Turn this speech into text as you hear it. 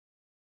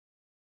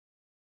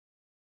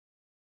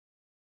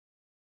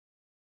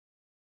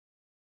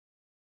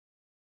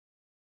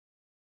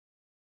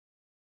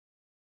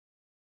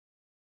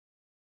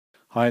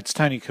Hi, it's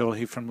Tony Curl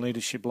here from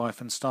Leadership,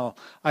 Life and Style.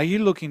 Are you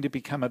looking to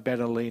become a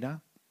better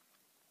leader?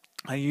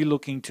 Are you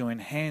looking to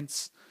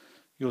enhance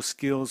your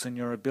skills and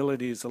your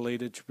ability as a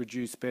leader to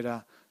produce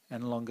better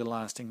and longer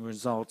lasting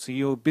results? Are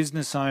you a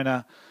business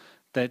owner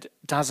that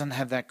doesn't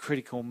have that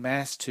critical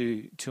mass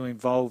to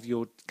involve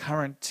your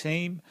current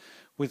team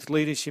with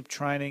leadership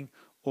training?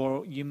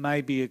 Or you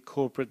may be a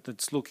corporate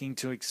that's looking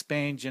to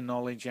expand your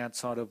knowledge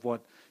outside of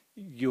what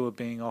you are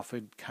being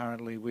offered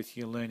currently with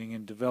your learning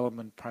and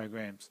development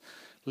programs.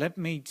 Let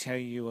me tell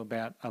you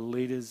about a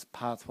leader's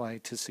pathway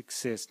to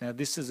success. Now,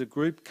 this is a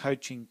group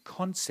coaching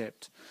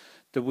concept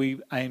that we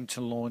aim to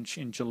launch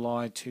in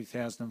July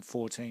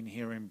 2014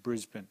 here in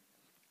Brisbane.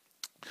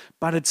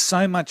 But it's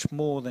so much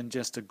more than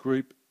just a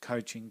group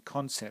coaching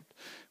concept.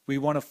 We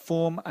want to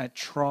form a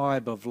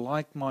tribe of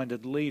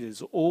like-minded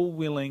leaders, all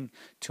willing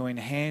to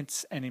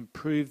enhance and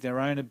improve their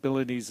own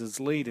abilities as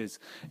leaders,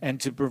 and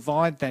to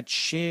provide that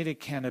shared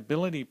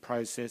accountability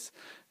process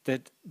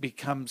that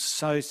becomes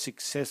so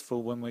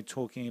successful when we're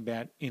talking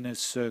about inner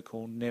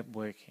circle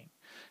networking.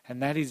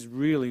 And that is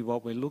really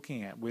what we're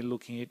looking at. We're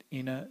looking at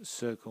inner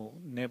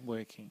circle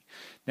networking.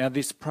 Now,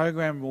 this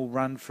program will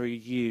run for a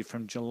year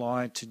from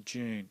July to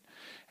June.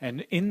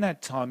 And in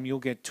that time, you'll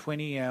get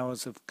 20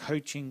 hours of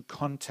coaching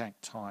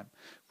contact time,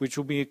 which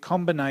will be a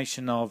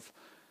combination of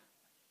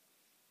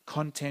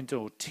content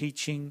or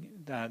teaching.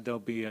 There'll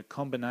be a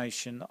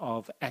combination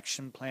of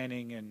action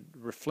planning and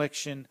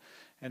reflection,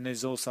 and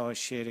there's also a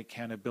shared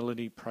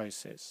accountability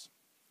process.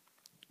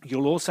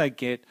 You'll also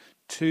get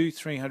 2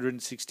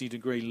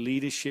 360-degree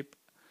leadership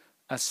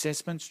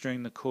assessments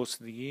during the course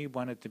of the year,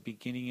 one at the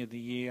beginning of the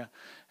year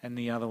and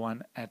the other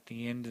one at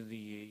the end of the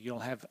year. You'll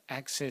have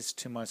access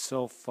to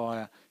myself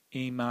via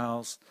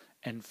emails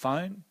and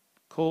phone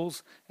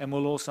calls, and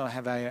we'll also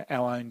have our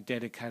own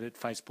dedicated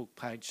Facebook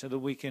page so that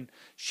we can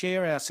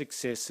share our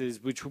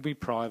successes, which will be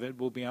private.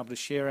 We'll be able to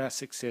share our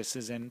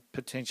successes and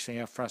potentially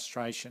our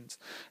frustrations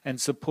and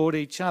support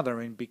each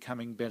other in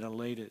becoming better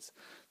leaders.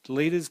 The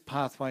Leader's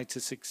Pathway to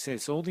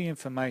Success. All the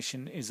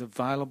information is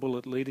available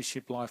at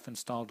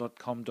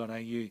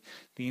leadershiplifeandstyle.com.au.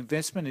 The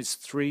investment is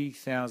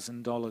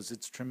 $3,000.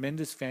 It's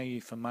tremendous value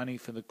for money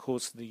for the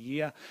course of the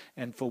year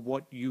and for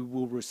what you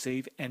will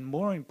receive, and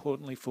more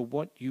importantly, for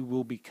what you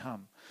will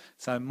become.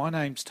 So my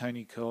name's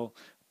Tony Curl.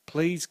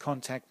 Please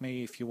contact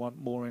me if you want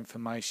more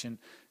information.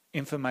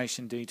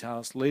 Information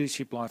details,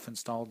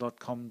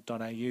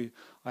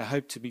 leadershiplifeandstyle.com.au. I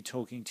hope to be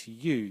talking to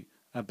you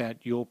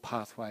about your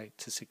pathway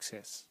to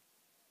success.